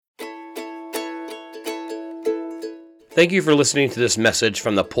Thank you for listening to this message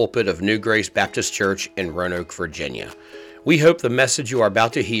from the pulpit of New Grace Baptist Church in Roanoke, Virginia. We hope the message you are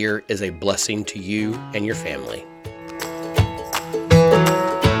about to hear is a blessing to you and your family.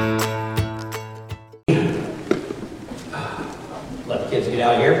 Let the kids get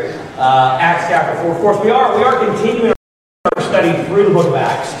out of here. Acts chapter 4. Of course, we are continuing our study through the book of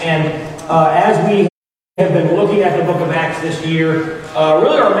Acts. And as we have been looking at the book of Acts this year,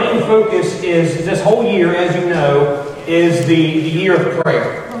 really our main focus is this whole year, as you know, is the year of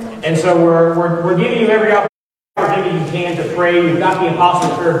prayer. And so we're giving you every opportunity you can to pray. You've got the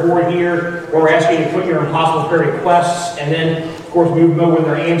Impossible Prayer board here, where we're asking you to put your Impossible Prayer requests, and then, of course, we know when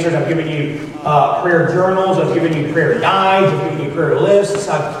they're answered. I've given you prayer journals, I've given you prayer guides, I've given you prayer lists.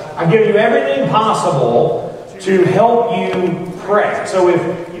 I've given you everything possible to help you pray. So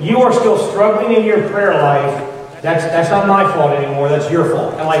if you are still struggling in your prayer life, that's not my fault anymore, that's your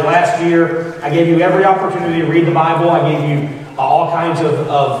fault. And like last year, I gave you every opportunity to read the Bible. I gave you all kinds of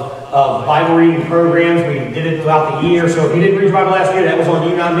Bible reading programs. We did it throughout the year. So if you didn't read the Bible last year, that was on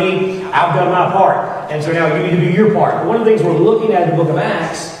you, not me. I've done my part. And so now you need to do your part. But one of the things we're looking at in the book of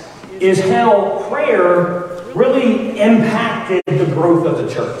Acts is how prayer really impacted the growth of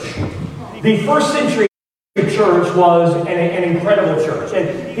the church. The first century church was an incredible church.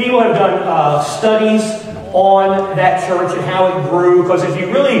 And people have done studies on that church and how it grew. Because if you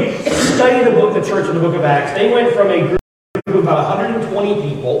really study the church in the book of Acts, they went from a group of about 120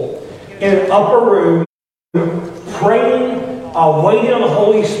 people in an upper room praying, waiting on the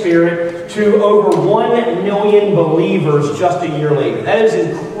Holy Spirit, to over 1 million believers just a year later. That is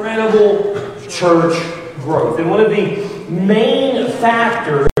incredible church growth. And one of the main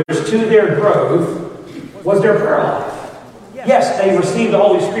factors to their growth was their prayer life. Yes, they received the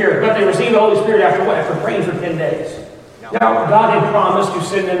Holy Spirit, but they received the Holy Spirit after what? After praying for 10 days. Now, God had promised to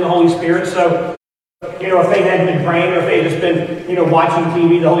send them the Holy Spirit, so, if they hadn't been praying, or if they had just been, watching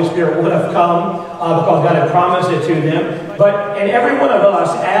TV, the Holy Spirit would have come, because God had promised it to them. And every one of us,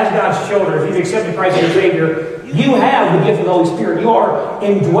 as God's children, if you've accepted Christ as your Savior, you have the gift of the Holy Spirit. You are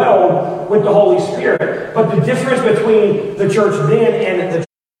indwelled with the Holy Spirit. But the difference between the church then and the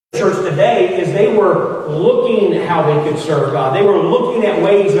church today is they were looking at how they could serve God. They were looking at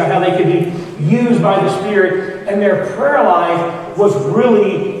ways about how they could be used by the Spirit, and their prayer life was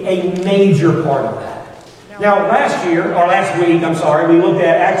really a major part of that. Now, last week, we looked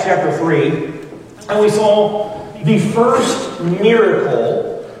at Acts chapter 3, and we saw the first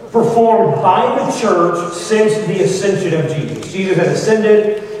miracle performed by the church since the ascension of Jesus. Jesus had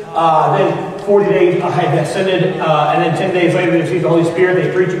ascended, then 40 days had ascended, and then 10 days later they received the Holy Spirit.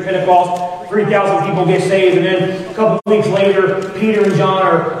 They preach at Pentecost. 3,000 people get saved, and then a couple of weeks later, Peter and John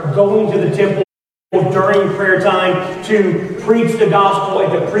are going to the temple during prayer time to preach the gospel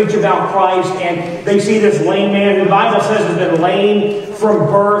and to preach about Christ. And they see this lame man who the Bible says has been lame from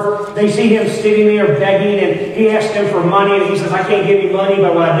birth. They see him sitting there begging, and he asks them for money, and he says, I can't give you money,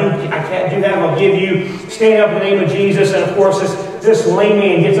 but what I can't do that, I'll give you. Stand up in the name of Jesus. And of course, this lame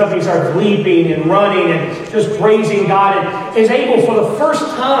man gets up and he starts leaping and running and just praising God, and is able for the first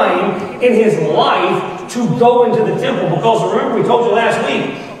time in his life to go into the temple. Because remember, we told you last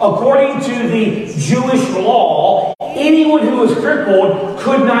week, according to the Jewish law, anyone who was crippled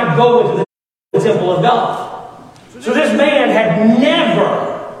could not go into the temple of God. So this man had never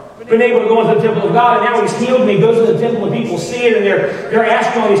been able to go into the temple of God, and now he's healed, and he goes to the temple, and people see it, and they're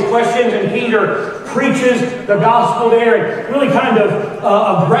asking all these questions, and Peter preaches the gospel there, and really kind of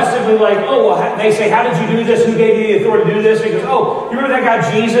aggressively they say, how did you do this? Who gave you the authority to do this? And he goes, you remember that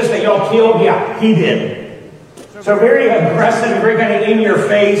guy Jesus that y'all killed? Yeah, he did. So very aggressive and very kind of in your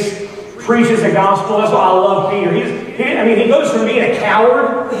face, preaches the gospel. That's why I love Peter. He goes from being a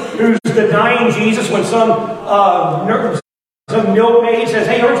coward who's denying Jesus when some milkmaid says,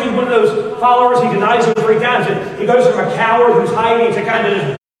 hey, aren't you one of those followers? He denies him 3 times. And he goes from a coward who's hiding to kind of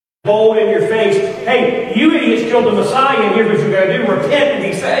just bold in your face. Hey, you idiots killed the Messiah, and here's what you got to do. Repent and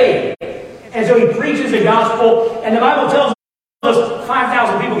be saved. And so he preaches the gospel, and the Bible tells us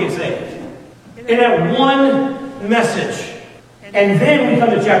 5,000 people get saved in that one message. And then we come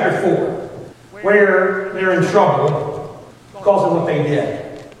to chapter 4, where they're in trouble because of what they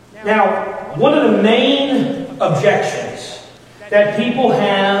did. Now, one of the main objections that people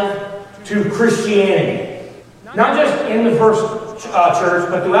have to Christianity, not just in the first church,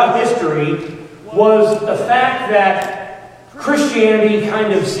 but throughout history, was the fact that Christianity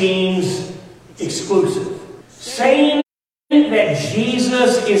kind of seems exclusive. Saying that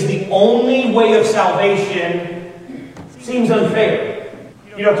Jesus is the only way of salvation seems unfair.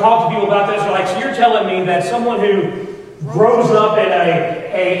 Talk to people about this. They're like, so you're telling me that someone who grows up in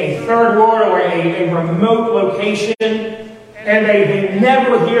a third world or a remote location, and they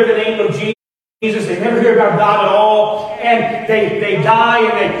never hear the name of Jesus, they never hear about God at all, and they die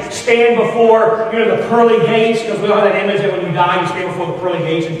and they stand before, the pearly gates, because we all have that image that when you die, you stand before the pearly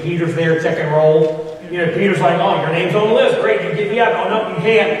gates, and Peter's there, check and roll. Peter's like, oh, your name's on the list, great, you get me out. Oh, no, you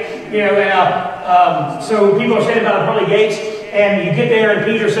can't. So people are saying about the pearly gates, and you get there, and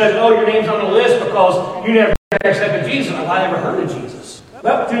Peter says, oh, your name's on the list because you never accepted Jesus. Well, I never heard of Jesus.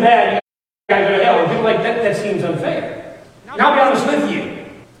 Well, too bad, you got to go to hell. And people are like, that seems unfair. Now, I'll be honest with you.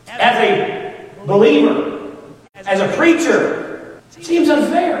 As a believer, as a preacher, it seems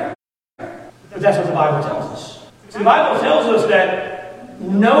unfair. But that's what the Bible tells us. See, the Bible tells us that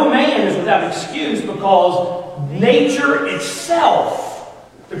no man is without excuse because nature itself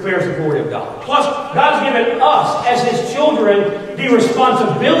declares the glory of God. Plus, God's given us, as His children, the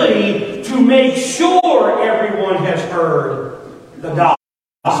responsibility to make sure everyone has heard the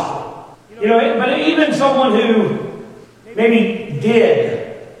gospel. But even someone who maybe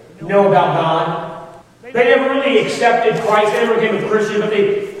did know about God, they never really accepted Christ, they never became a Christian, but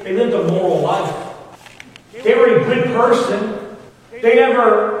they lived a moral life. They were a good person. They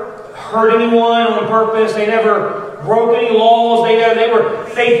never hurt anyone on purpose. They never broke any laws. They were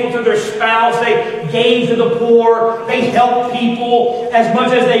faithful to their spouse. They gave to the poor. They helped people as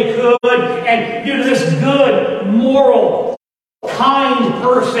much as they could. And this good, moral, kind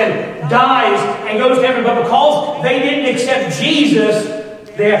person dies and goes to heaven. But because they didn't accept Jesus,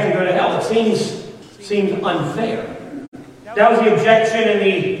 they have to go to hell. It seems unfair. That was the objection in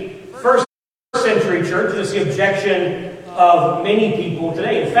the first century church. It's the objection of many people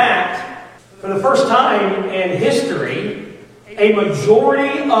today. In fact, for the first time in history, a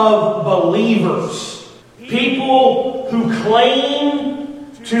majority of believers, people who claim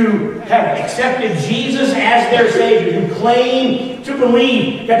to have accepted Jesus as their Savior, who claim to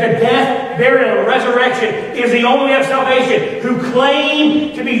believe that the death, burial, and resurrection is the only way of salvation, who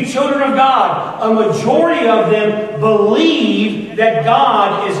claim to be children of God, a majority of them believe that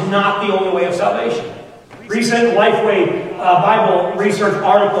God is not the only way of salvation. Recent Lifeway Bible research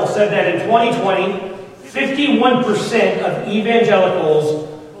article said that in 2020, 51% of evangelicals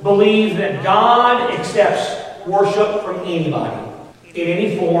believe that God accepts worship from anybody, in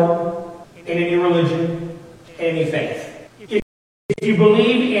any form, in any religion, in any faith. If you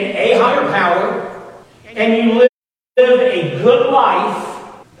believe in a higher power and you live a good life,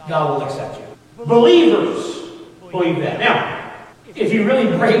 God will accept you. Believers believe that. Now, if you really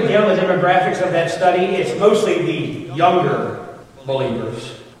break down the demographics of that study, it's mostly the younger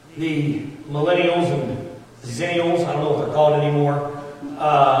believers. The millennials and zennials, I don't know what they're called anymore.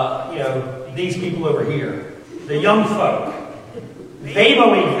 These people over here. The young folk. They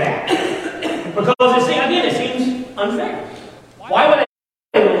believe that. Because it seems unfair. Why would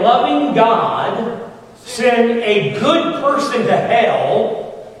a loving God send a good person to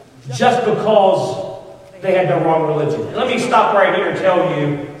hell just because they had the wrong religion? And let me stop right here and tell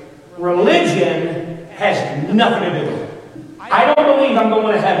you, religion has nothing to do with it. I don't believe I'm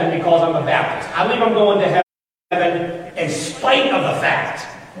going to heaven because I'm a Baptist. I believe I'm going to heaven in spite of the fact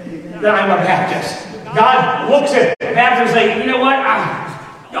that I'm a Baptist. God looks at Baptists and says, you know what?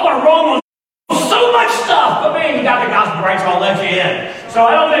 Y'all are wrong on so much stuff, but man, you got the gospel right, so I'll let you in. So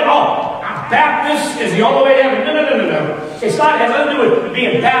I don't think, Baptist is the only way to heaven. No. It has nothing to do with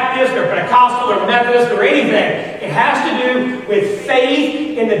being Baptist or Pentecostal or Methodist or anything. It has to do with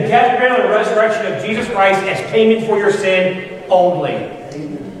faith in the death, burial, and resurrection of Jesus Christ as payment for your sin only.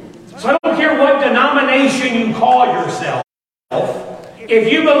 So I don't care what denomination you call yourself.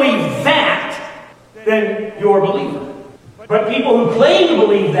 If you believe that, then you're a believer. But people who claim to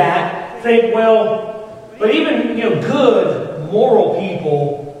believe that think, but even good, moral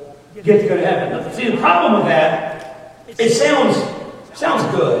people get to go to heaven. See, the problem with that, it sounds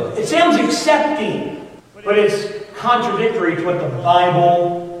good. It sounds accepting, but it's contradictory to what the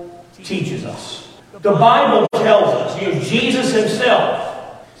Bible teaches us. The Bible tells us, Jesus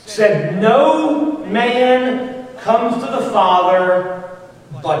himself said, no man comes to the Father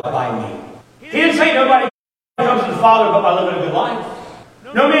but by me. He didn't say nobody comes to the Father but by living a good life.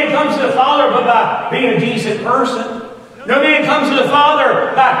 No man comes to the Father but by being a decent person. No man comes to the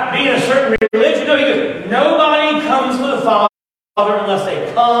Father by being a certain religion. No, he goes, nobody comes to the Father unless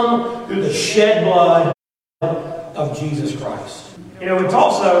they come through the shed blood of Jesus Christ.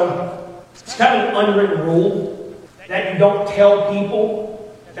 It's kind of an unwritten rule that you don't tell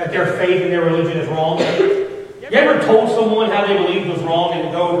people that their faith and their religion is wrong. You ever told someone how they believed was wrong and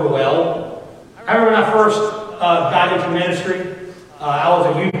it go over well? I remember when I first got into ministry, I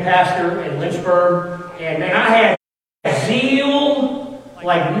was a youth pastor in Lynchburg, and man, I had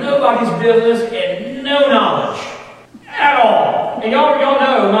like nobody's business and no knowledge at all. And y'all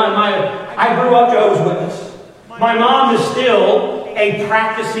know, I grew up Jehovah's Witness. My mom is still a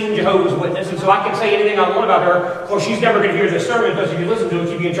practicing Jehovah's Witness, and so I can say anything I want about her. Of course, she's never going to hear this sermon, because if you listen to it,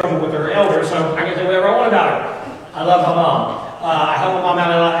 she'd be in trouble with her elders, so I can say whatever I want about her. I love my mom. I help my mom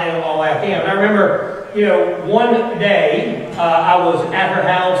out in all way I can. And I remember, one day, I was at her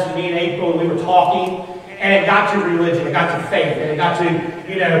house, and me and April, and we were talking, and it got to religion, it got to faith, and it got to,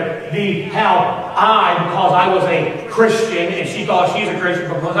 because I was a Christian, and she thought she's a Christian,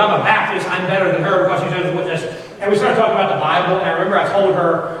 because I'm a Baptist, I'm better than her because she's a witness. And we started talking about the Bible, and I remember I told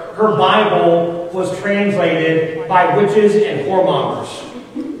her her Bible was translated by witches and whoremongers.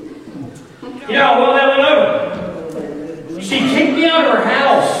 You know how well that went over? She kicked me out of her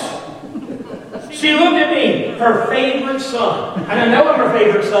house. She looked at me, her favorite son. And I know I'm her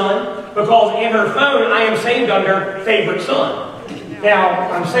favorite son, because in her phone I am saved under favorite son.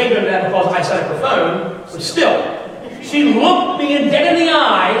 Now, I'm saved under that because I set up her phone, but still, she looked me dead in the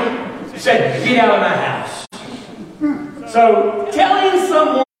eye and said, "Get out of my house." So, telling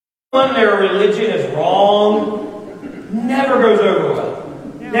someone their religion is wrong never goes over well.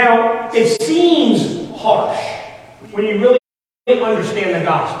 Now, it seems harsh when you really understand the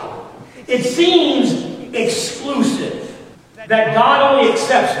gospel. It seems exclusive, that God only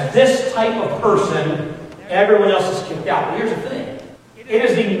accepts this type of person and everyone else is kicked out. But here's the thing. It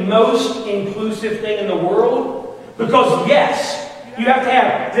is the most inclusive thing in the world, because yes, you have to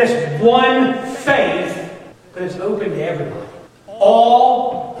have this one faith, but it's open to everybody.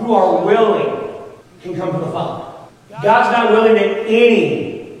 All who are willing can come to the Father. God's not willing that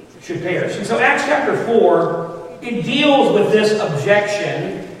any should perish. And so Acts chapter 4, it deals with this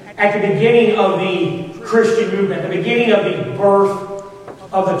objection at the beginning of the Christian movement, the beginning of the birth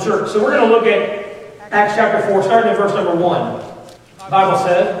of the church. So we're going to look at Acts chapter 4, starting at verse number 1. The Bible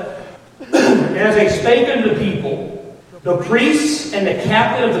says, "And as they spake unto the people, the priests and the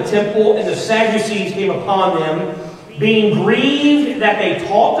captain of the temple and the Sadducees came upon them, being grieved that they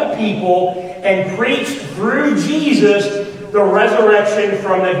taught the people and preached through Jesus the resurrection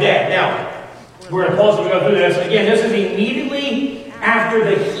from the dead." Now, we're going to pause and go through this. Again, this is immediately after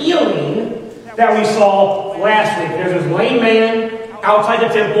the healing that we saw last week. There's this lame man outside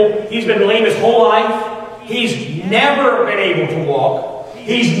the temple. He's been lame his whole life. He's never been able to walk.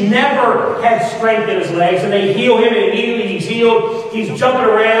 He's never had strength in his legs. And they heal him, and immediately he's healed. He's jumping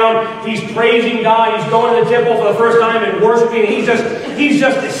around. He's praising God. He's going to the temple for the first time and worshiping. He's just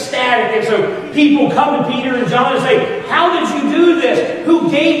ecstatic. And so people come to Peter and John and say, "How did you do this? Who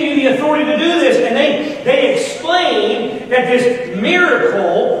gave you the authority to do this?" And they explain that this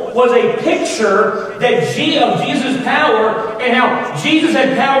miracle was a picture of Jesus' power, and how Jesus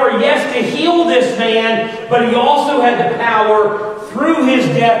had power, yes, to heal this man, but he also had the power through his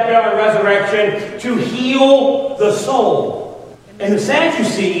death, burial, and resurrection to heal the soul. And the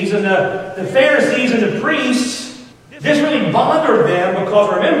Sadducees and the Pharisees and the priests, this really bothered them,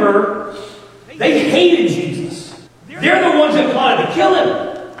 because remember, they hated Jesus. They're the ones that plotted to kill him.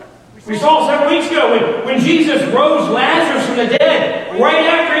 We saw several weeks ago when Jesus rose Lazarus from the dead. Right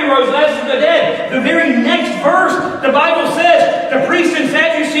after he rose Lazarus from the dead, the very next verse, the Bible says, the priests and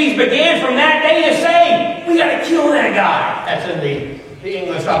Sadducees began from that day to say, "We got to kill that guy." That's in the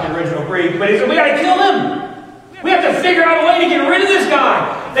English, not the original Greek. But he said, "We got to kill him. We have to figure out a way to get rid of this guy."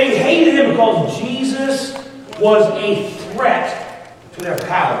 They hated him because Jesus was a threat to their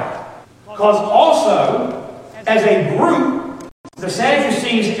power. Because also, as a group, the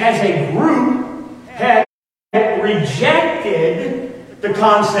Sadducees as a group had rejected the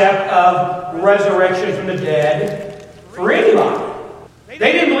concept of resurrection from the dead for anybody.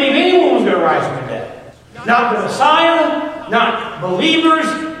 They didn't believe anyone was going to rise from the dead. Not the Messiah, not believers,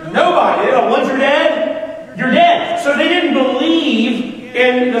 nobody. They thought, once you're dead, you're dead. So they didn't believe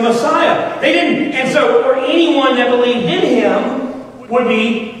in the Messiah. They didn't, and so, or anyone that believed in him would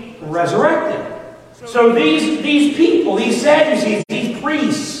be resurrected. So these people, these Sadducees, these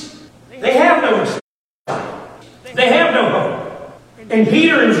priests, they have no Messiah. They have no hope. And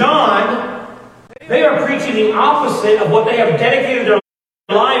Peter and John, they are preaching the opposite of what they have dedicated their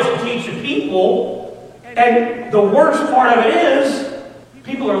lives to teach the people. And the worst part of it is,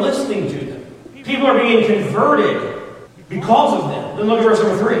 people are listening to them. People are being converted because of them. Then look at verse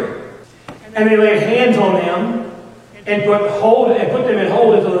number 3. "And they laid hands on them and put them in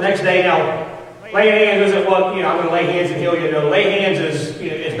hold until the next day." Now, laying hands isn't what, I'm going to lay hands and heal you. No, lay hands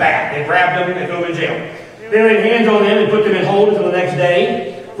is bad. They grabbed them and threw them in jail. They laid hands on them and put them in hold until the next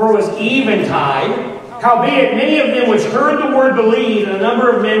day, for it was eventide. Howbeit, many of them which heard the word believed, and the number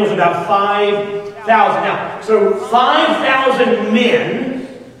of men was about 5,000. Now, so 5,000 men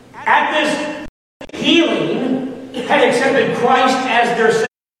healing had accepted Christ as their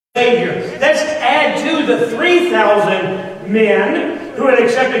Savior. Let's add to the 3,000 men who had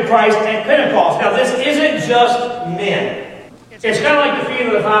accepted Christ at Pentecost. Now, this isn't just men. It's kind of like the feeding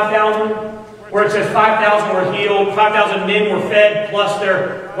of the 5,000, where it says 5,000 were healed, 5,000 men were fed, plus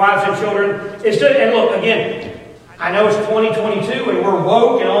their wives and children. It's just, and look, again, I know it's 2022 and we're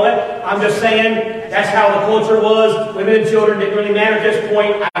woke and all that. I'm just saying that's how the culture was. Women and children didn't really matter at this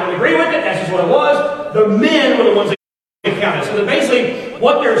point. I don't agree with it. That's just what it was. The men were the ones that counted. So basically,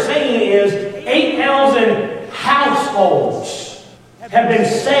 what they're saying is 8,000 households have been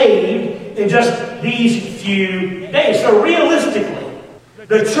saved in just these few days. So realistically,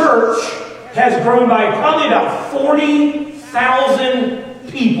 the church has grown by probably about 40,000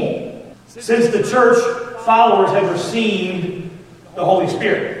 people since the church followers have received the Holy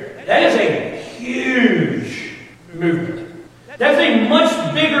Spirit. That is a huge movement. That's a much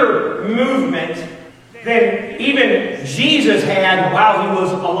bigger movement than even Jesus had while he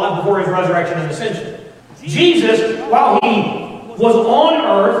was alive before his resurrection and ascension. Jesus, while he was on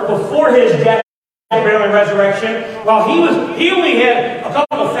earth before his death, burial, and resurrection, while he only had a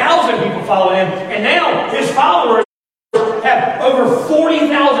couple thousand people following him, and now his followers have over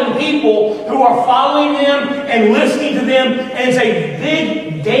 40,000 people who are following them and listening to them, and it's a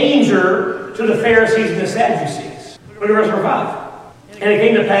big danger to the Pharisees and the Sadducees. Look at verse number 5. And it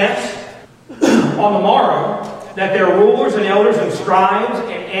came to pass on the morrow that their rulers and elders and scribes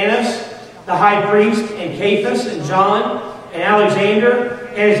and Annas, the high priest, and Cephas and John and Alexander,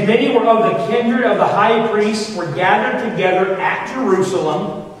 and as many were of the kindred of the high priests, were gathered together at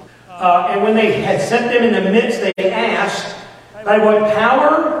Jerusalem. And when they had set them in the midst, they asked, by what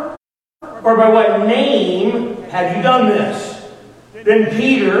power or by what name have you done this? Then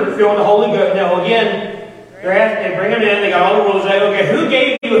Peter, filled with the Holy Ghost. Now again, they bring him in, they got all the rules. They say, okay, who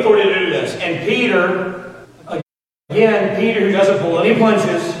gave you authority to do this? And Peter, who doesn't pull any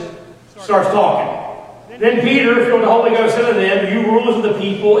punches, starts talking. Then Peter, filled with the Holy Ghost, said to them, you rulers of the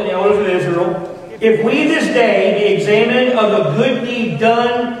people and elders of Israel, if we this day be examined of the good deed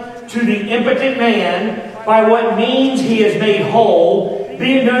done to the impotent man, by what means he is made whole,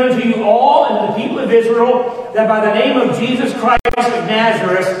 be it known to you all and to the people of Israel, that by the name of Jesus Christ of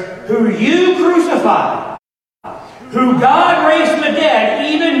Nazareth, who you crucified, who God raised from the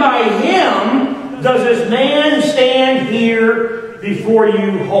dead, even by him does this man stand here before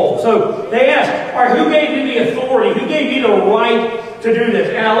you whole. So they ask, all right, who gave you the authority? Who gave you the right to do this?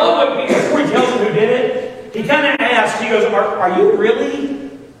 And I love what Peter, before he tells them who did it, he kind of asks, he goes, are you really...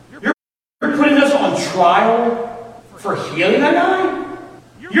 You're putting us on trial for healing a guy?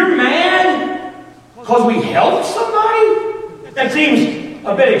 You're mad because we helped somebody? That seems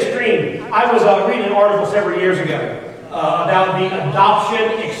a bit extreme. I was reading an article several years ago about the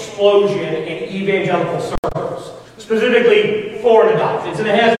adoption explosion in evangelical circles, specifically foreign adoptions. And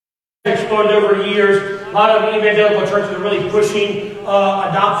it has exploded over years. A lot of evangelical churches are really pushing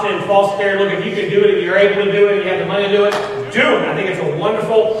adoption and foster care. Look, if you can do it, if you're able to do it, if you have the money to do it, do it. I think it's a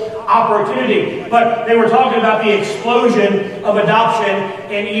wonderful opportunity. But they were talking about the explosion of adoption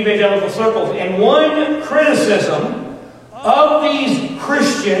in evangelical circles. And one criticism of these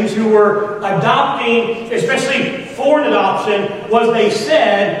Christians who were adopting, especially foreign adoption, was they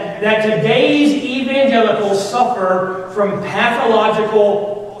said that today's evangelicals suffer from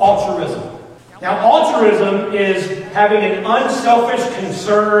pathological altruism. Now, altruism is having an unselfish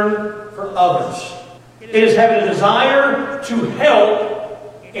concern for others. It is having a desire to help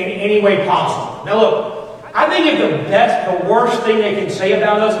in any way possible. Now look, I think if the worst thing they can say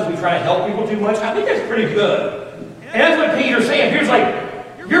about us is we try to help people too much, I think that's pretty good. And that's what Peter's saying. Peter's like,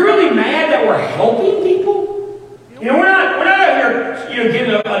 you're really mad that we're helping people? You know, we're not out here,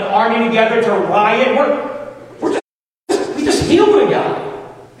 getting an army together to riot. We just healed a guy.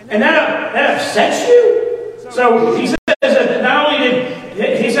 And that upsets you? So he says that not only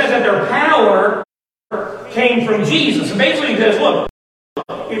he says that their power came from Jesus. And basically he says, look,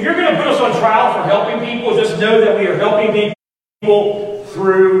 if you're going to put us on trial for helping people, just know that we are helping people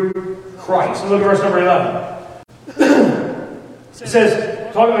through Christ. And look at verse number 11. It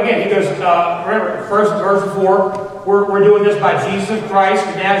says, talking again, he goes, remember, first verse 4, we're doing this by Jesus Christ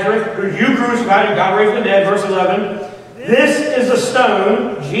of Nazareth, who you crucified and God raised from the dead. Verse 11. This is the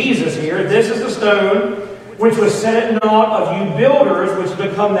stone, Jesus here, this is the stone which was set at naught of you builders, which has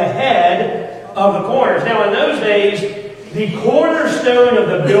become the head of the corners. Now in those days, the cornerstone of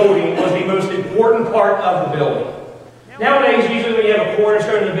the building was the most important part of the building. Nowadays, usually when you have a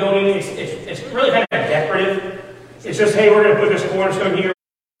cornerstone in the building, it's really kind of decorative. It's just, hey, we're going to put this cornerstone here.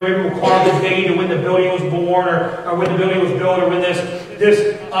 Maybe we'll carve this date to when the building was born, or when the building was built, or when this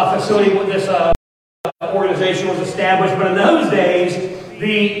facility, this organization was established, but in those days,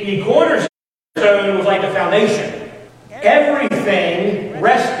 the cornerstone was like the foundation. Everything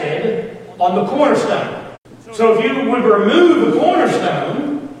rested on the cornerstone. So if you would remove the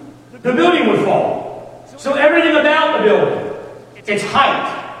cornerstone, the building would fall. So everything about the building, its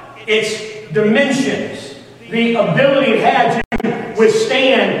height, its dimensions, the ability it had to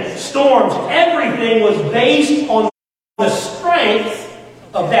withstand storms, everything was based on the strength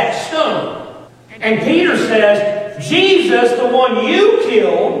of that stone. And Peter says, Jesus, the one you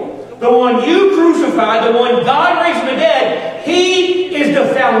killed, the one you crucified, the one God raised from the dead, He is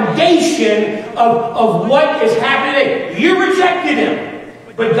the foundation of what is happening. You rejected Him,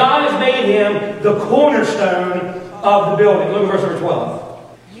 but God has made Him the cornerstone of the building. Look at verse number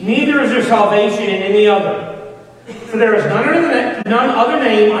 12. Neither is there salvation in any other. For there is none other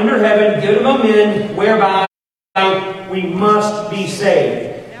name under heaven given among men whereby we must be saved.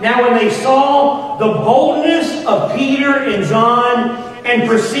 Now when they saw the boldness of Peter and John and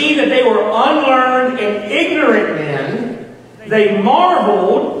perceived that they were unlearned and ignorant men, they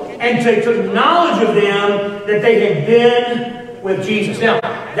marveled and took knowledge of them that they had been with Jesus. Now,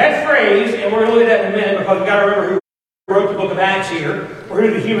 that phrase, and we're going to look at that in a minute because we've got to remember who wrote the book of Acts here, or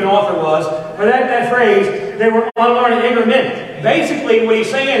who the human author was. But that phrase, they were unlearned and ignorant men. Basically, what he's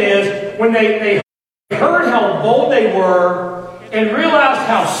saying is, when they heard how bold they were and realized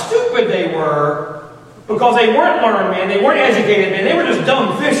how stupid they were, because they weren't learned men, they weren't educated men, they were just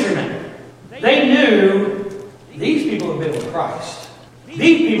dumb fishermen. They knew these people have been with Christ.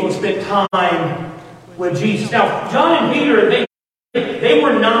 These people have spent time with Jesus. Now, John and Peter, they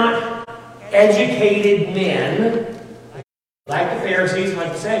were not educated men like the Pharisees and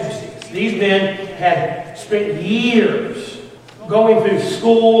like the Sadducees. These men had spent years going through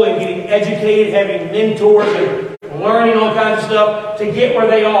school and getting educated, having mentors and learning all kinds of stuff to get where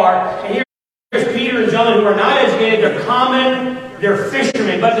they are. And here's Peter and John, who are not educated. They're common, they're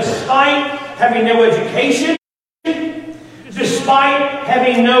fishermen. But despite having no education, despite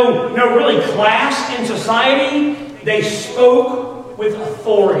having no really class in society, they spoke with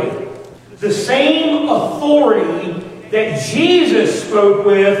authority. The same authority that Jesus spoke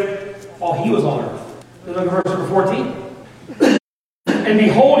with while He was on earth. Look at verse number 14. And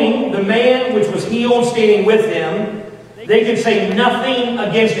beholding the man which was healed standing with them, they could say nothing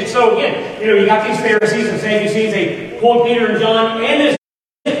against it. So again, you got these Pharisees and Sadducees, they pulled Peter and John, and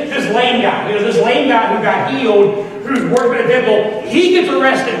this lame guy, this lame guy who got healed, who's working at the temple, he gets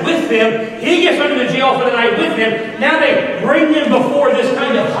arrested with them, he gets under the jail for the night with them. Now they bring him before this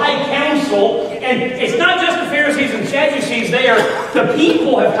kind of high council, and it's not just the Pharisees and Sadducees, the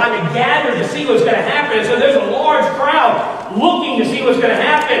people have kind of gathered to see what's going to happen. And so there's a large crowd looking to see what's going to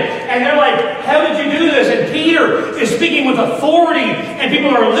happen. And they're like, how did you do this? And Peter is speaking with authority, and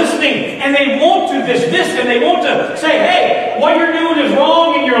people are listening, and they want to dismiss him. They want to say, hey, what you're doing is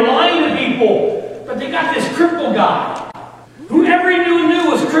wrong, and you're lying to people. But they got this crippled guy, who every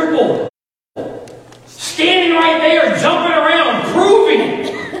knew was crippled, standing right there, jumping around,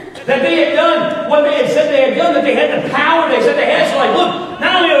 proving that they had done what they had said they had done, that they had the power they said they had. So like, look,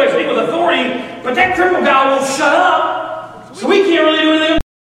 not only do they speak with authority, but that crippled guy won't shut up, so we can't really do anything.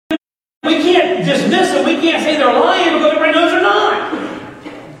 We can't dismiss them. We can't say they're lying because everybody knows they're not.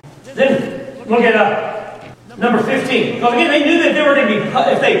 Then look at number 15. Because again, they knew that they were going to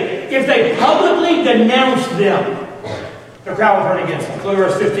be, if they publicly denounced them, the crowd would turn against them. Look at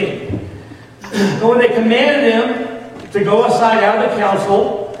verse 15. But when they commanded them to go aside out of the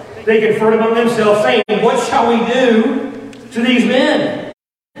council, they conferred among themselves, saying, what shall we do to these men?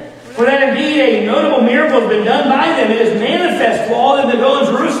 For that indeed a notable miracle has been done by them. It is manifest to all them that go in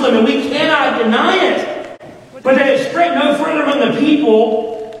Jerusalem, and we cannot deny it. But that it spread no further among the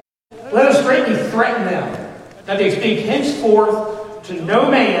people, let us greatly threaten them, that they speak henceforth to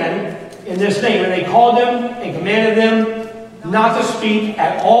no man in this name. And they called them and commanded them not to speak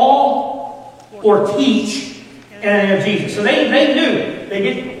at all or teach in the name of Jesus. So they knew.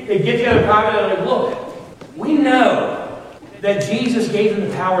 They get together privately and like, look, we know that Jesus gave them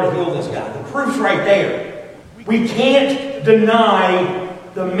the power to heal this guy. The proof's right there. We can't deny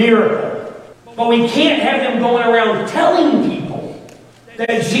the miracle. But we can't have them going around telling people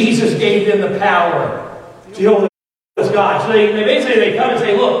that Jesus gave them the power to heal this guy. So they basically come and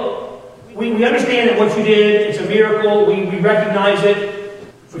say, look, we understand that what you did, it's a miracle. We recognize it.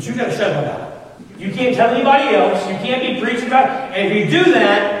 But you've got to shut up about it. You can't tell anybody else. You can't be preaching about it. And if you do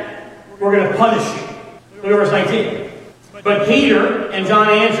that, we're going to punish you. Look at verse 19. But Peter and John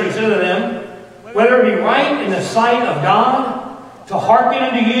answered and said to them, whether it be right in the sight of God to hearken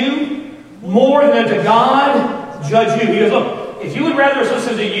unto you more than unto God, judge you. He goes, look, if you would rather us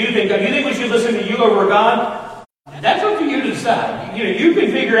listen to you than God, you think we should listen to you over God? That's up to you to decide. You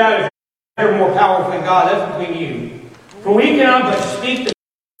can figure out if you're more powerful than God. That's between you. For we cannot but speak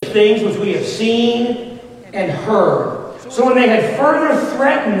the things which we have seen and heard. So when they had further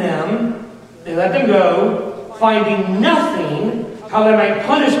threatened them, they let them go, finding nothing how they might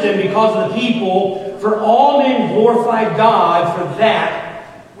punish them because of the people, for all men glorified God for that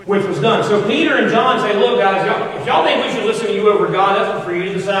which was done. So Peter and John say, look guys, if y'all think we should listen to you over God, that's up for you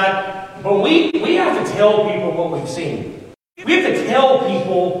to decide. But we have to tell people what we've seen. We have to tell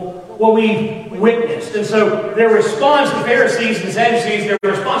people what we've witnessed. And so their response to Pharisees and Sadducees, their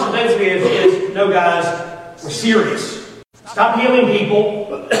response to them is, no guys, we're serious. Stop healing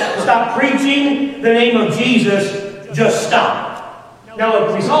people. Stop preaching the name of Jesus. Just stop. Now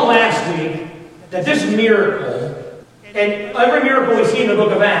look, we saw last week that this miracle, and every miracle we see in the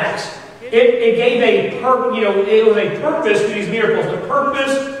book of Acts, it gave it was a purpose to these miracles. The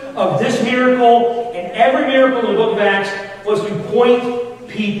purpose of this miracle and every miracle in the book of Acts was to point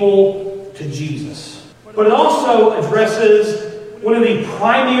people to Jesus. But it also addresses one of the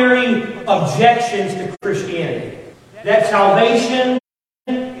primary objections to Christianity, that salvation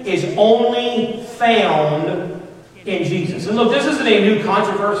is only found in Jesus. And look, this isn't a new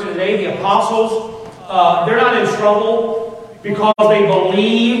controversy today. The apostles, they're not in trouble because they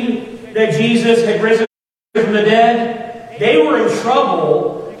believed that Jesus had risen from the dead. They were in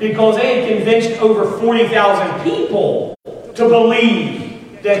trouble because they had convinced over 40,000 people to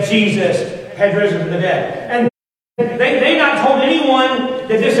believe that Jesus had risen from the dead. And they not told anyone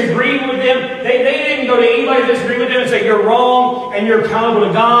that disagreed with them. They didn't go to anybody that disagreed with them and say, you're wrong and you're accountable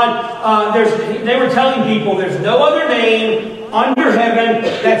to God. They were telling people there's no other name under heaven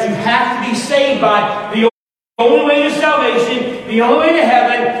that you have to be saved by. The only way to salvation, the only way to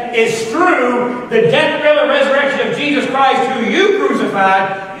heaven is through the death, burial, and resurrection of Jesus Christ, who you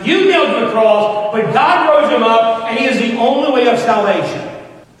crucified, you nailed to the cross, but God rose him up, and he is the only way of salvation.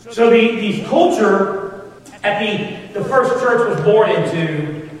 So the culture at the first church was born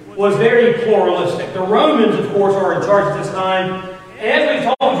into was very pluralistic. The Romans, of course, are in charge at this time. And as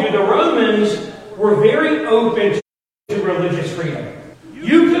we told you, the Romans were very open to religious freedom.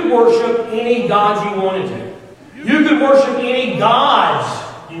 You could worship any gods you wanted to. You could worship any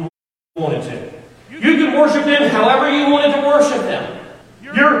gods you wanted to. You could worship them however you wanted to worship them.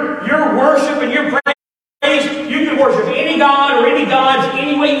 Your worship and your praise, you could worship any god or any gods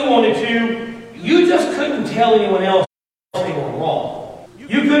any way you wanted to. You just couldn't tell anyone else they were wrong.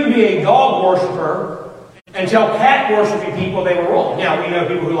 You couldn't be a dog worshiper and tell cat worshiping people they were wrong. Now, we know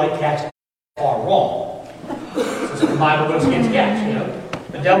people who like cats are wrong. Since the Bible goes against cats,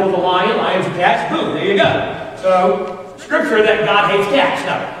 The devil's a lion, lions are cats, boom, there you go. So, scripture that God hates cats.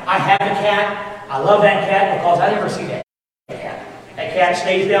 No, I have a cat. I love that cat because I never see that cat. That cat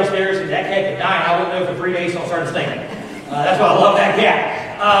stays downstairs and that cat could die and I wouldn't know for 3 days till I started stinking. That's why I love that cat.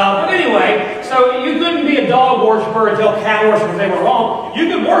 But anyway, so you couldn't be a dog worshiper and tell cat worshippers they were wrong. You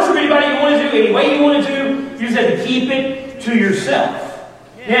could worship anybody you wanted to, any way you wanted to. You just had to keep it to yourself.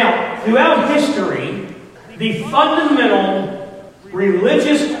 Now, throughout history, the fundamental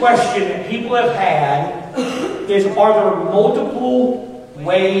religious question that people have had is, are there multiple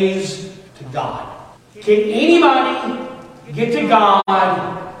ways to God? Can anybody get to God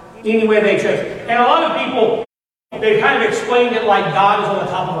any way they chose? And a lot of people, they kind of explained it like God is on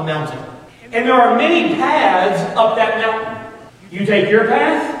the top of a mountain. And there are many paths up that mountain. You take your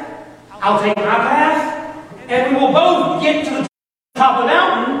path, I'll take my path, and we will both get to the top of the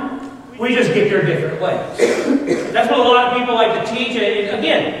mountain. We just get there different ways. That's what a lot of people like to teach. And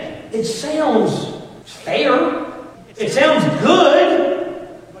again, it sounds fair. It sounds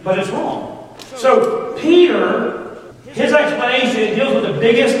good, but it's wrong. So Peter, his explanation deals with the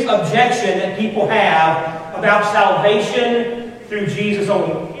biggest objection that people have about salvation through Jesus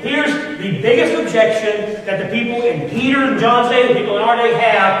only. Here's the biggest objection that the people in Peter and John's day, the people in our day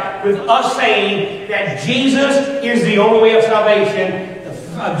have with us saying that Jesus is the only way of salvation.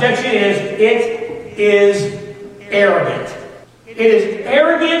 The objection is, it is arrogant. It is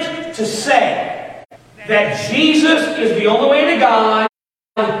arrogant to say that Jesus is the only way to God,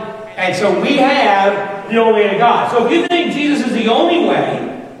 and so we have the only way to God. So if you think Jesus is the only way,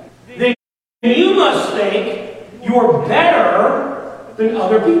 then you must think you're better than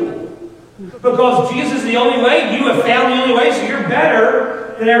other people. Because Jesus is the only way, you have found the only way, so you're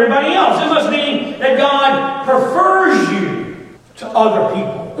better than everybody else. It must mean that God prefers you to other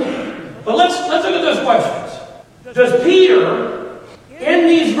people. But let's look at those questions. Does Peter, in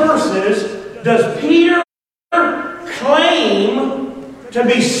these verses, does Peter claim to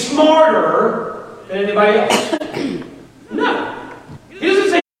be smarter than anybody else? No.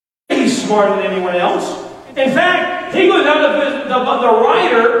 smarter than anyone else. In fact, he goes out of the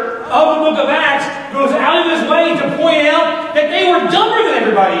writer of the book of Acts goes out of his way to point out that they were dumber than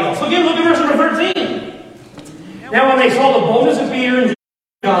everybody else. Again, look at verse number 13. Now when they saw the boldness of Peter and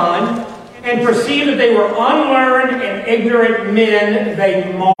John, and perceived that they were unlearned and ignorant men,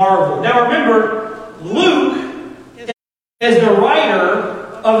 they marveled. Now remember, Luke is the writer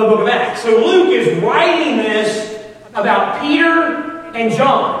of the book of Acts. So Luke is writing this about Peter and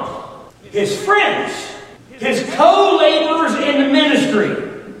John, his friends, his co-laborers in the ministry.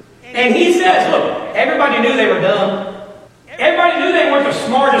 And he says, look, everybody knew they were dumb. Everybody knew they weren't the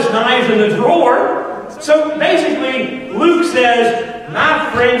smartest knives in the drawer. So basically, Luke says, my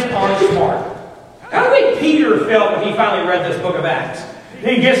friends aren't smart. How do you think Peter felt when he finally read this book of Acts?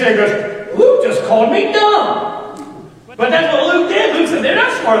 He gets there and goes, Luke just called me dumb. But that's what Luke did. Luke said, they're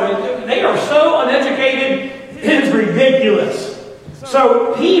not smart. They are so uneducated, it is ridiculous.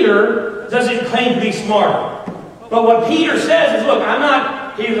 So Peter doesn't claim to be smart. But what Peter says is, look, I'm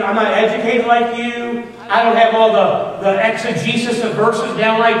not educated like you. I don't have all the exegesis of verses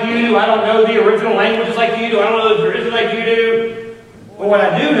down like you. I don't know the original languages like you do. I don't know the traditions like you do. But what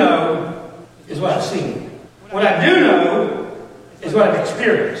I do know is what I've seen. What I do know is what I've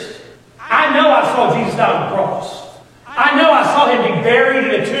experienced. I know I saw Jesus die on the cross. I know I saw him be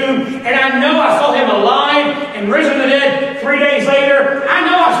buried in a tomb. And I know I saw him alive and risen from the dead 3 days later. I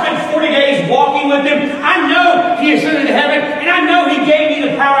know I spent 40 days walking with him. I know he ascended to heaven. And I know he gave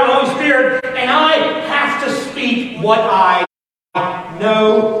me the power of the Holy Spirit. And I have to speak what I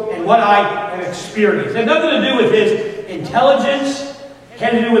know and what I have experienced. It had nothing to do with his intelligence. It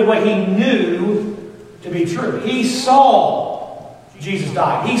had to do with what he knew to be true. He saw Jesus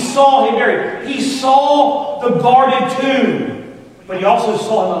died. He saw him buried. He saw the guarded tomb. But he also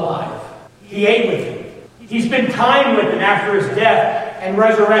saw him alive. He ate with him. He spent time with him after his death and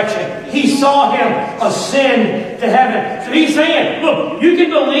resurrection. He saw him ascend to heaven. So he's saying, look, you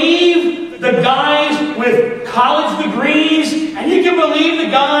can believe the guys with college degrees, and you can believe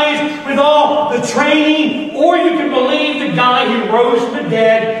the guys with all the training, or you can believe the guy who rose from the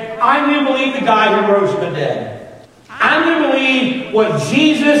dead. I'm going to believe the guy who rose from the dead. I'm going to believe what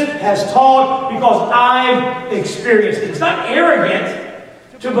Jesus has taught because I've experienced it. It's not arrogant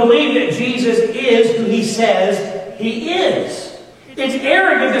to believe that Jesus is who he says he is. It's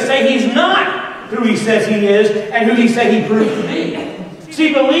arrogant to say he's not who he says he is and who he said he proved to be.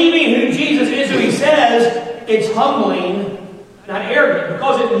 See, believing who Jesus is who he says, it's humbling, not arrogant,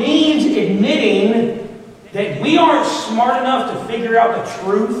 because it means admitting that we aren't smart enough to figure out the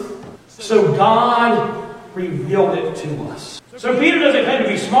truth, so God revealed it to us. So Peter doesn't claim to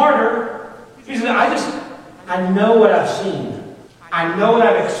be smarter. He says, I know what I've seen. I know what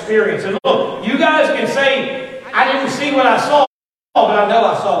I've experienced. And look, you guys can say, I didn't see what I saw, but I know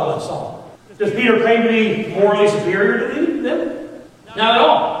I saw what I saw. Does Peter claim to be morally superior to them? Not at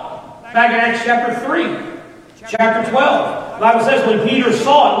all. Back in Acts chapter 3, chapter 12, the Bible says when Peter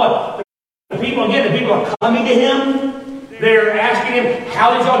saw it, what? The people are coming to him. They're asking him,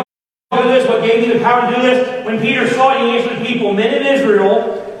 how did y'all do this? What gave you the power to do this? When Peter saw it, he answered the people, men of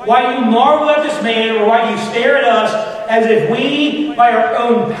Israel, why do you marvel at this man, or why do you stare at us as if we, by our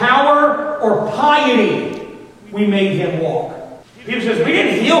own power or piety, we made him walk? Peter says, we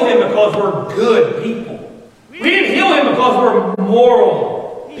didn't heal him because we're good people. We didn't heal him because we're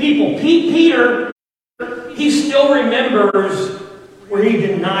moral people. Peter, he still remembers where he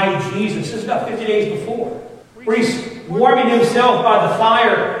denied Jesus. This is about 50 days before. Where he's warming himself by the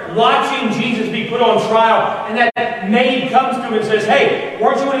fire, watching Jesus be put on trial. And that maid comes to him and says, hey,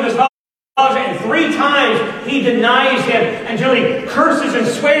 weren't you one of his followers? And 3 times he denies him until he curses and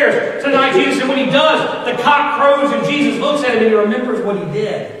swears to deny Jesus. And when he does, the cock crows and Jesus looks at him and he remembers what he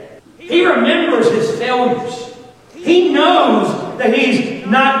did. He remembers his failures. He knows that he's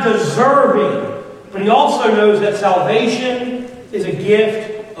not deserving. But he also knows that salvation is a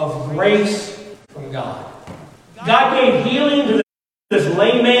gift of grace from God. God gave healing to this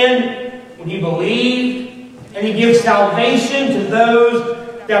lame man when he believed, and he gives salvation to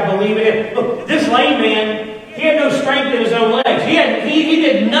those that believe in him. Look, this lame man, he had no strength in his own legs. He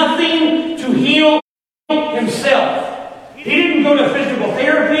did nothing to heal himself. He didn't go to physical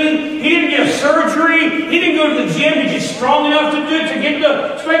therapy. He didn't get surgery. He didn't go to the gym to get strong enough to get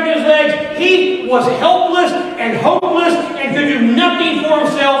the strength in his legs. He was helpless and hopeless and could do nothing for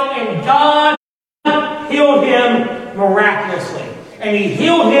himself, and God healed him miraculously. And he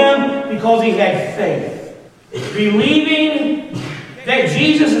healed him because he had faith. Believing that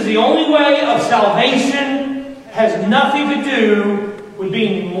Jesus is the only way of salvation has nothing to do with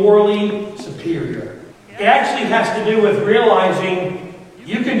being morally superior. It actually has to do with realizing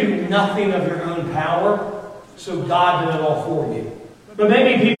You can do nothing of your own power, so God did it all for you. But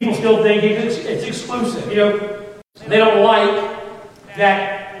maybe people still think it's exclusive. You know, they don't like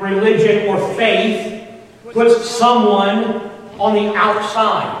that religion or faith puts someone on the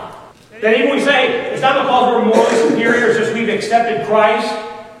outside. That even we say, it's not because we're morally superior, it's just we've accepted Christ.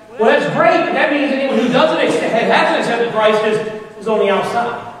 Well, that's great, but that means that anyone who hasn't accepted Christ is on the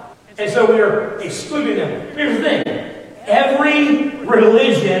outside. And so we're excluding them. Here's the thing. Every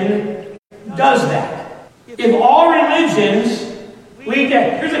religion does that. If all religions lead to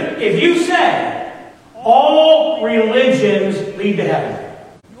heaven, here's the thing. If you say all religions lead to heaven,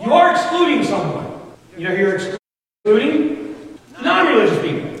 you are excluding someone. You know who you're excluding? Non-religious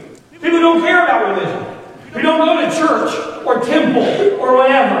people. People who don't care about religion. Who don't go to church or temple or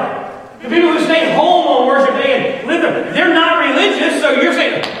whatever. The people who stay home on worship day and live there, they're not religious, so you're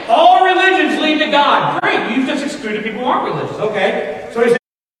saying all religions lead to God. Great, you've just excluded people who aren't religious. Okay, so he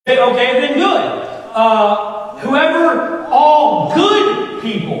said, okay, then good. All good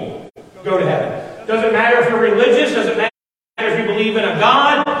people go to heaven. Doesn't matter if you're religious, doesn't matter if you believe in a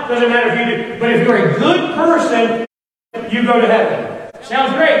God, doesn't matter if you do, but if you're a good person, you go to heaven.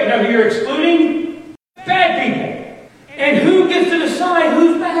 Sounds great. You know who you're excluding? Bad people. And who gets to decide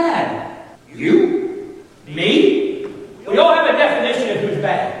who's bad? You? Me? We all have a definition of who's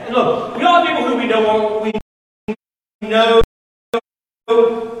bad. And look, we all have people who we know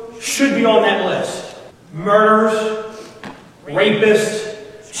should be on that list. Murderers,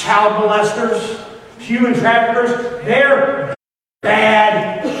 rapists, child molesters, human traffickers. They're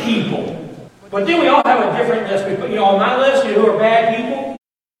bad people. But then we all have a different list. We put, on my list, who are bad people?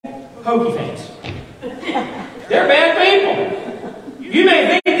 Hokie fans. They're bad people. You may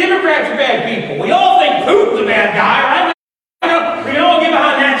think Democrats are bad people. We all think Putin's a bad guy, right? We can all get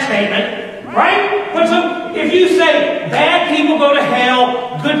behind that statement, right? But so if you say bad people go to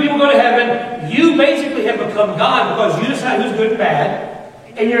hell, good people go to heaven, you basically have become God because you decide who's good and bad,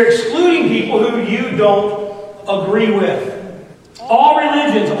 and you're excluding people who you don't agree with. All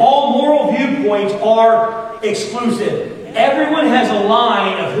religions, all moral viewpoints are exclusive. Everyone has a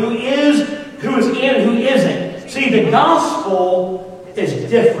line of who is in, who isn't. See, the gospel is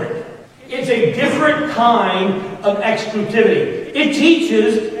different. It's a different kind of exclusivity. It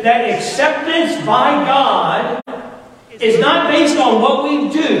teaches that acceptance by God is not based on what we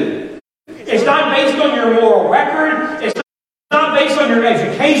do. It's not based on your moral record. It's not based on your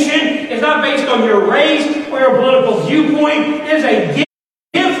education. It's not based on your race or your political viewpoint. It is a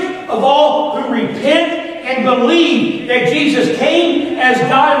gift of all who repent and believe that Jesus came as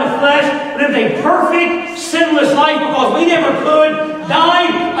God in the flesh, lived a perfect, sinless life because we never could, died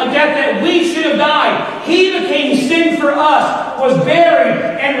a death that we should have died. He became sin for us, was buried,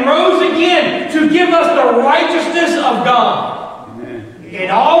 and rose again to give us the righteousness of God. Amen.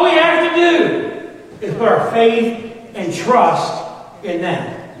 And all we have to do is put our faith and trust in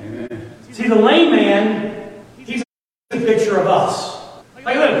that. Amen. See, the lame man, he's a picture of us.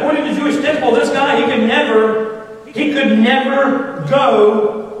 Like that, according to the Jewish temple, this guy, he could never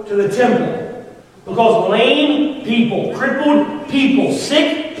go to the temple. Because lame people, crippled people,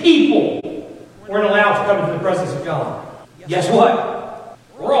 sick people weren't allowed to come into the presence of God. Guess what?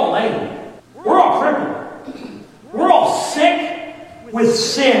 We're all lame. We're all crippled. We're all sick with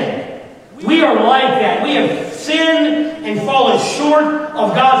sin. We are like that. We have sinned and fallen short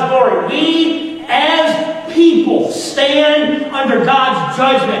of God's glory. We, as people, stand under God's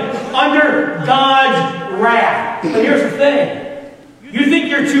judgment, under God's wrath. But here's the thing. You think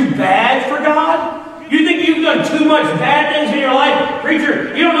you're too bad for God? You think you've done too much bad things in your life?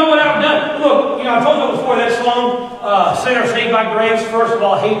 Preacher, you don't know what I've done. Look, I told you before that song, Sinner Saved by Grace. First of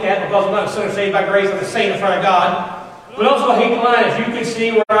all, I hate that because I'm not a sinner saved by grace. I'm a saint in front of God. But also I hate the line, if you could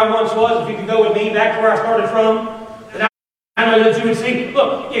see where I once was, if you could go with me back to where I started from, then I know that you would see.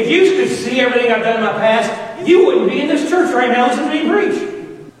 Look, if you could see everything I've done in my past, you wouldn't be in this church right now listening to me preach.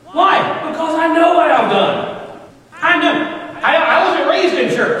 Why? Because I know what I've done. I know. I wasn't raised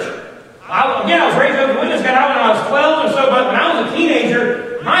in church. I was raised up in Witness, got out when I was 12 and so, but when I was a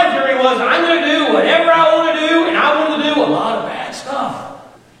teenager, my theory was I'm going to do whatever I want to do, and I want to do a lot of bad stuff.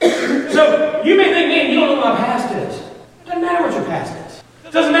 So you may think, man, you don't know what my past is. It doesn't matter what your past is.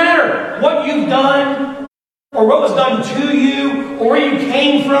 It doesn't matter what you've done or what was done to you or where you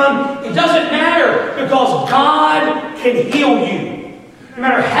came from. It doesn't matter because God can heal you. No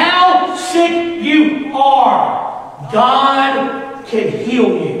matter how sick you are, God can heal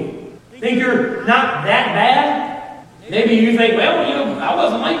you. Think you're not that bad? Maybe you think, well, I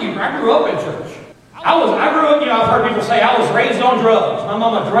wasn't like you. I grew up in church. I grew up, I've heard people say I was raised on drugs. My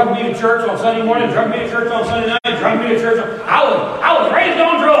mama drugged me to church on Sunday morning, drugged me to church on Sunday night, drugged me to church. I was raised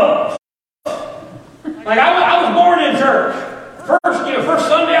on drugs. Like I was born in church. First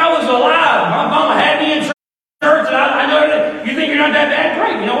Sunday I was alive. My mama had me in church, and I know that you think you're not that bad.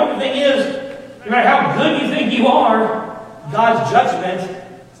 Great. You know what the thing is? No matter how good you think you are, God's judgment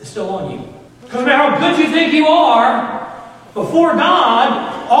is still on you. Because no matter how good you think you are, before God,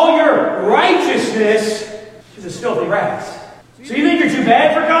 all your righteousness is as filthy rags. So you think you're too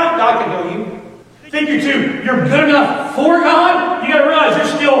bad for God? God can know you. Think you're good enough for God? You got to realize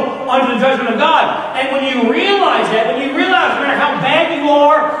you're still under the judgment of God. And when you realize that, no matter how bad you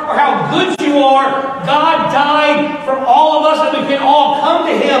are or how good you are, God died for all of us, and we can all come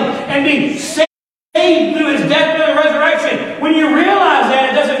to Him and be saved through His death and resurrection. When you realize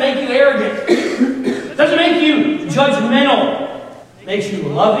that, it doesn't make you arrogant. It doesn't make you judgmental. It makes you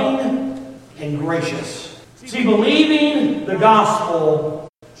loving and gracious. See, believing the gospel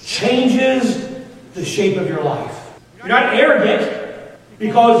changes the shape of your life. You're not arrogant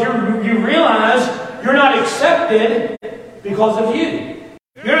because you realize you're not accepted because of you.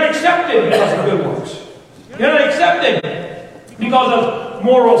 You're not accepted because of good works. You're not accepted because of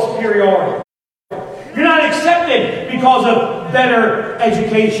moral superiority. You're not accepted because of better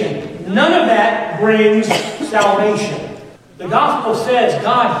education. None of that brings salvation. The gospel says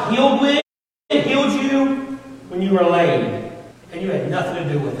God healed you when you were lame and you had nothing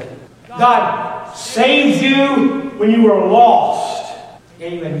to do with it. God saved you when you were lost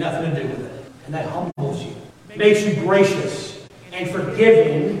and you had nothing to do with it. And that humbles you. It makes you gracious and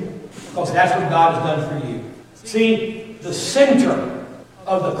forgiving because that's what God has done for you. See, the center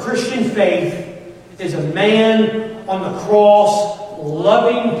of the Christian faith is a man on the cross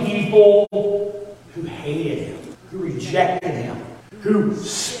loving people who hated Him, who rejected Him, who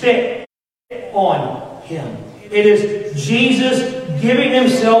spit on Him. It is Jesus giving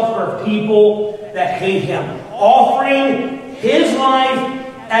Himself for people that hate Him, offering His life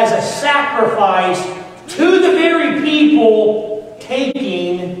as a sacrifice to the very people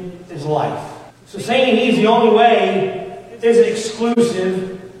taking His life. So saying He's the only way isn't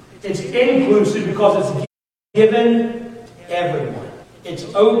exclusive, it's inclusive because it's given to everyone. It's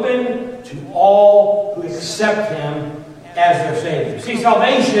open to all who accept Him as their Savior. See,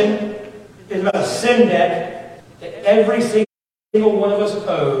 salvation is about a sin debt that every single one of us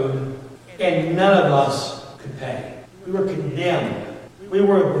owed, and none of us could pay. We were condemned. We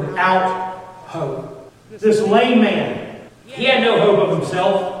were without hope. This lame man, he had no hope of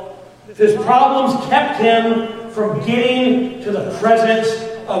himself. His problems kept him from getting to the presence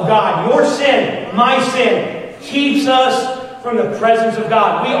of God. Your sin, my sin, keeps us from the presence of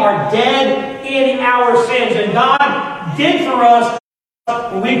God. We are dead in our sins, and God did for us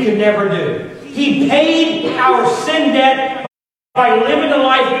what we could never do. He paid our sin debt by living the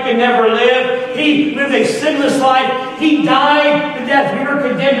life we could never live. He lived a sinless life. He died the death we were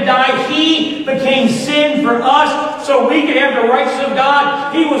condemned to die. He became sin for us so we could have the righteousness of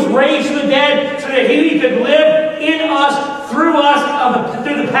God. He was raised from the dead so that He could live in us, through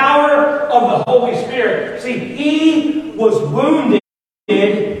the power of the Holy Spirit. See, He was wounded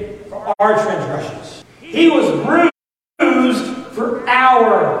for our transgressions. He was bruised for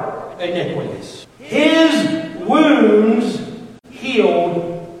our iniquities. His wounds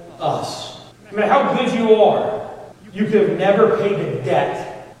healed us. No matter how good you are, you could have never paid the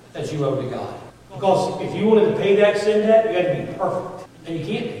debt that you owe to God. Because if you wanted to pay that sin debt, you had to be perfect. And you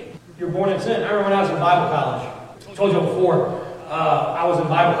can't be. You're born in sin. I remember when I was in Bible college. I told you before, I was in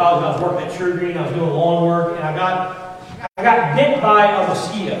Bible college and I was working at True Green. I was doing lawn work, and I got bit by a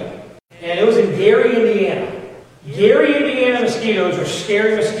mosquito. And it was in Gary, Indiana. Gary, Indiana mosquitoes are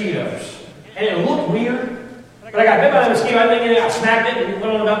scary mosquitoes. And it looked weird. But I got bit by the mosquito. I smacked it and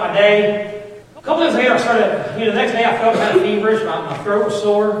went on about my day. A couple days later, I started, the next day I felt kind of feverish. My throat was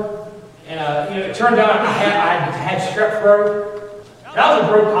sore. And, it turned out I had strep throat. And I was a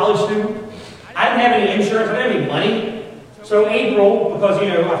broke college student. I didn't have any insurance. I didn't have any money. So April, because,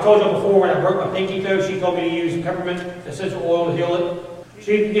 I told you before when I broke my pinky toe, she told me to use peppermint essential oil to heal it.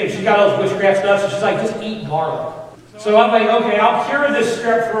 She got all this witchcraft stuff, so she's like, just eat garlic. So I'm like, okay, I'll cure this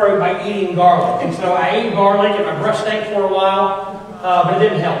strep throat by eating garlic. And so I ate garlic, and my breath stank for a while, but it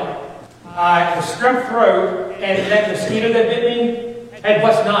didn't help. The strep throat and that mosquito that bit me had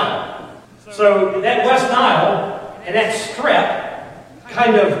West Nile. So that West Nile and that strep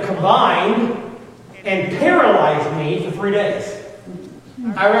kind of combined and paralyzed me for 3 days.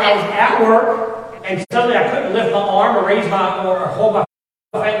 I was at work, and suddenly I couldn't lift my arm or raise or hold my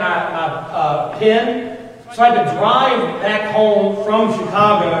pen. So I had to drive back home from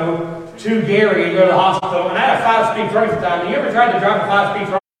Chicago to Gary to go to the hospital. And I had a 5-speed truck at the time. Have you ever tried to drive a 5-speed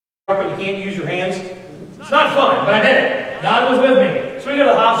truck but you can't use your hands? It's not fun, but I did it. God was with me. So we go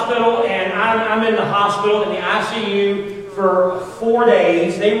to the hospital, and I'm in the hospital in the ICU for 4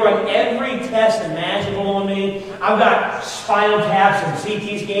 days. They run every test imaginable on me. I've got spinal taps and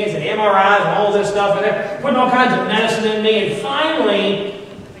CT scans and MRIs and all this stuff, and they're putting all kinds of medicine in me. And finally,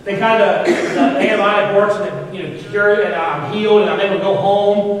 they kind of, the antibiotic works, and it, cure it, and I'm healed, and I'm able to go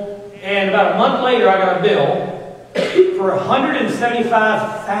home. And about a month later, I got a bill for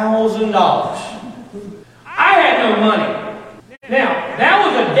 $175,000. I had no money. Now, that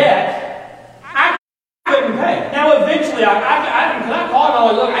was a debt I couldn't pay. Now, eventually, I called him, I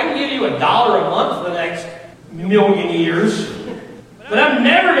was like, look, I can give you $1 a month for the next million years, but I'm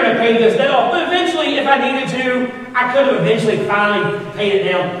never going to pay this debt off. But eventually, if I needed to, I could have eventually finally paid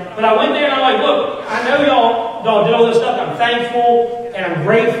it down. But I went there and I'm like, look, I know y'all did all this stuff. I'm thankful and I'm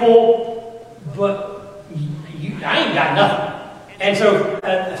grateful, but I ain't got nothing. And so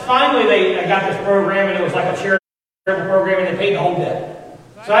finally, I got this program, and it was like a charitable program, and they paid the whole debt.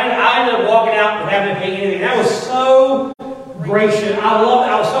 So I ended up walking out and having to pay anything. And that was so gracious. I loved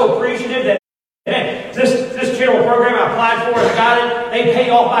it. I was so appreciative that, man, this charitable program I applied for, I got it. They paid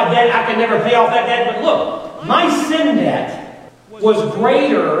off my debt. I could never pay off that debt. But look, my sin debt was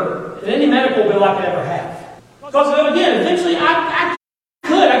greater than any medical bill I could ever have. Because again, eventually I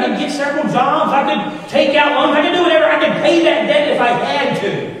could get several jobs. I could take out loans. I could do whatever. I could pay that debt if I had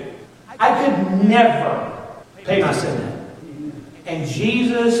to. I could never pay my sin debt. And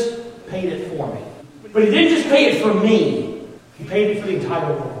Jesus paid it for me. But He didn't just pay it for me. He paid it for the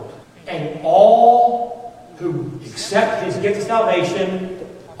entire world. And all who accept His gift of salvation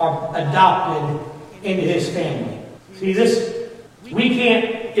are adopted into His family. See, we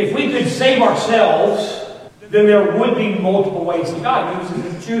can't, if we could save ourselves, then there would be multiple ways to God. We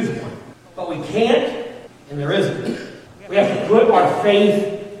would choose one. But we can't, and there isn't. We have to put our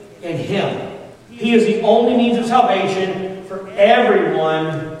faith in Him. He is the only means of salvation for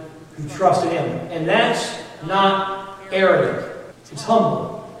everyone who trusts in Him. And that's not arrogant. It's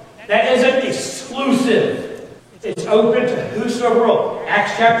humble. That isn't exclusive. It's open to whosoever will.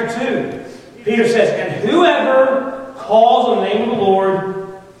 Acts chapter 2. Peter says, and whoever calls on the name of the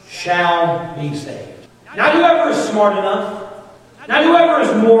Lord shall be saved. Not whoever is smart enough. Not whoever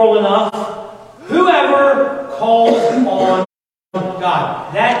is moral enough. Whoever calls on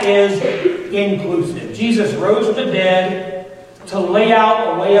God. That is inclusive. Jesus rose from the dead to lay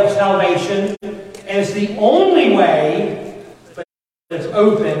out a way of salvation, and it's the only way that's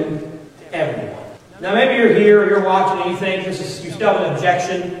open to everyone. Now, maybe you're here or you're watching and you think you still have an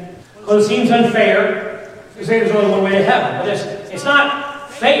objection. Well, it seems unfair. You say there's only one way to heaven. But it's not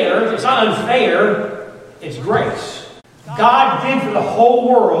fair. It's not unfair. It's grace. God did for the whole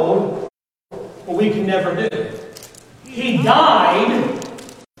world what we can never do. He died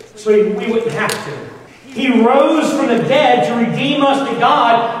so we wouldn't have to. He rose from the dead to redeem us to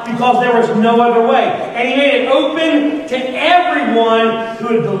God because there was no other way. And He made it open to everyone who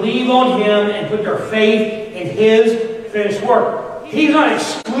would believe on Him and put their faith in His finished work. He's not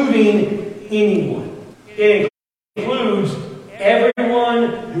excluding anyone. It includes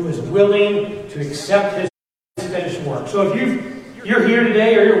everyone who is willing to accept His finished work. So if you're here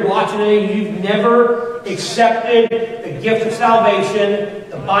today or you're watching today and you've never accepted the gift of salvation,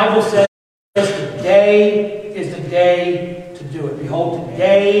 the Bible says today is the day to do it. Behold,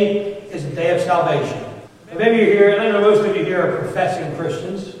 today is the day of salvation. And maybe you're here, and I know most of you here are professing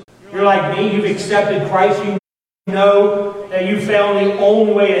Christians. You're like me, you've accepted Christ, you know that you found the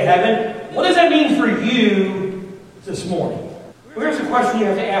only way to heaven. What does that mean for you this morning? Well, here's a question you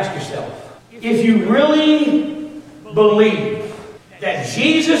have to ask yourself. If you really believe that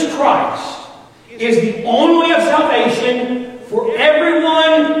Jesus Christ is the only way of salvation for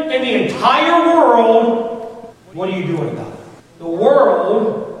everyone in the entire world, what are you doing about it? The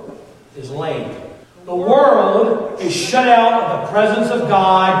world is lame. The world is shut out of the presence of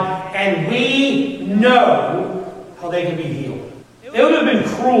God, and we know how they can be healed. It would have been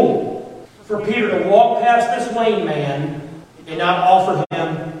cruel for Peter to walk past this lame man and not offer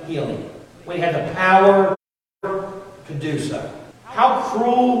him healing when he had the power to do so. How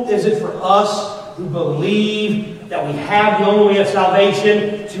cruel is it for us who believe that we have the only way of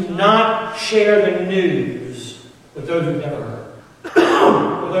salvation to not share the news with those who've never heard,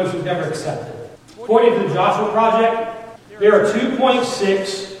 with those who've never accepted? According to the Joshua Project, there are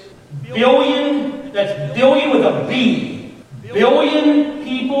 2.6 billion, that's billion with a B, billion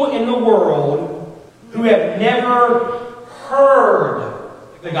people in the world who have never heard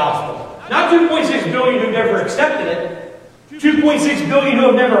the gospel. Not 2.6 billion who've never accepted it, 2.6 billion who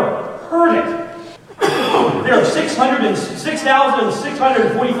have never heard it. There are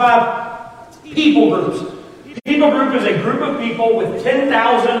 6,645 people groups. People group is a group of people with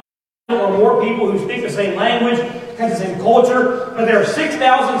 10,000 or more people who speak the same language, have the same culture, but there are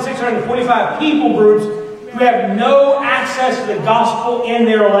 6,645 people groups who have no access to the gospel in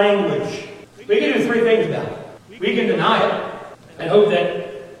their language. We can do three things about it. We can deny it and hope that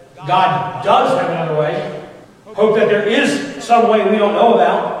God does have another way. Hope that there is some way we don't know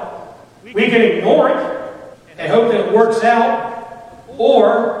about. We can ignore it and hope that it works out.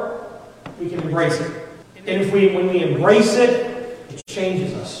 Or we can embrace it. And when we embrace it, it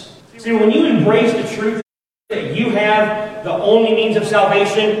changes us. See, when you embrace the truth that you have the only means of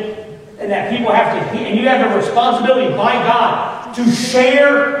salvation, and that people have to hear, and you have the responsibility by God to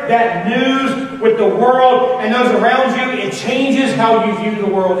share that news with the world and those around you, it changes how you view the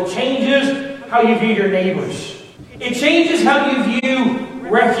world. It changes how you view your neighbors. It changes how you view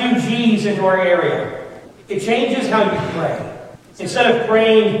refugees into our area. It changes how you pray. Instead of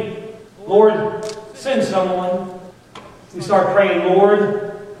praying, Lord, send someone, we start praying, Lord,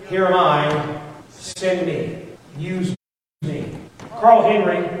 here am I, send me, use me. Carl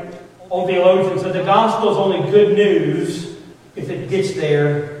Henry, old theologian, said the gospel is only good news if it gets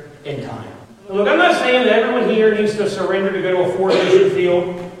there in time. Look, I'm not saying that everyone here needs to surrender to go to a foreign mission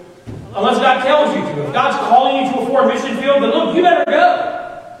field unless God tells you to. If God's calling you to a foreign mission field, then look, you better go.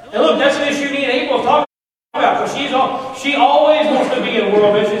 And look, that's an issue me and April have talked about, because she always wants to be in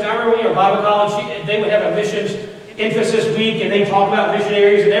world missions. I remember when we were in Bible college, they would have a missions emphasis week, and they talk about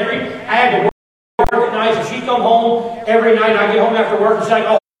missionaries, and I had to work at night, so she'd come home every night, and I'd get home after work, and she's like,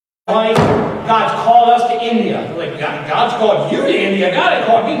 oh, honey, God's called us to India. I'm like, God's called you to India? God ain't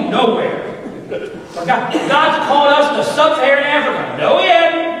called me nowhere. Or God's called us to sub-Saharan Africa. No, he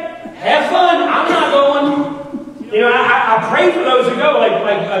hadn't. Have fun. I'm not going. You know, I pray for those who go, like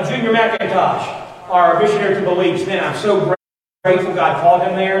Junior McIntosh, our missionary to Belize. Man, I'm so grateful God called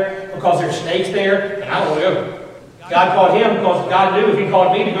him there, because there's snakes there, and I don't want to go. God called him because God knew if he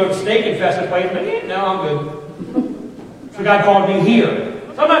called me to go to snake-infested place, but no, I'm good. So God called me here.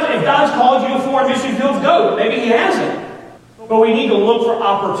 Sometimes if God's called you to foreign mission fields, go. But maybe he hasn't. But we need to look for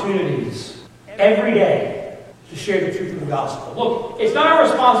opportunities every day to share the truth of the gospel. Look, it's not our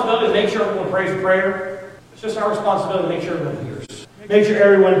responsibility to make sure everyone prays a prayer. It's just our responsibility to make sure everyone hears. Make sure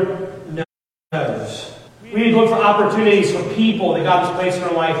everyone knows. We need to look for opportunities for people that God has placed in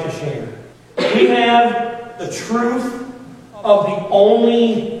our life to share. We have the truth of the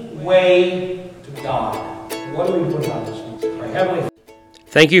only way to God. What do we put on this one? Pray. Heavenly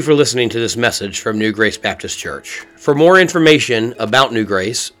Thank you for listening to this message from New Grace Baptist Church. For more information about New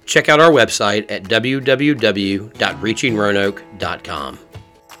Grace, check out our website at www.reachingroanoke.com.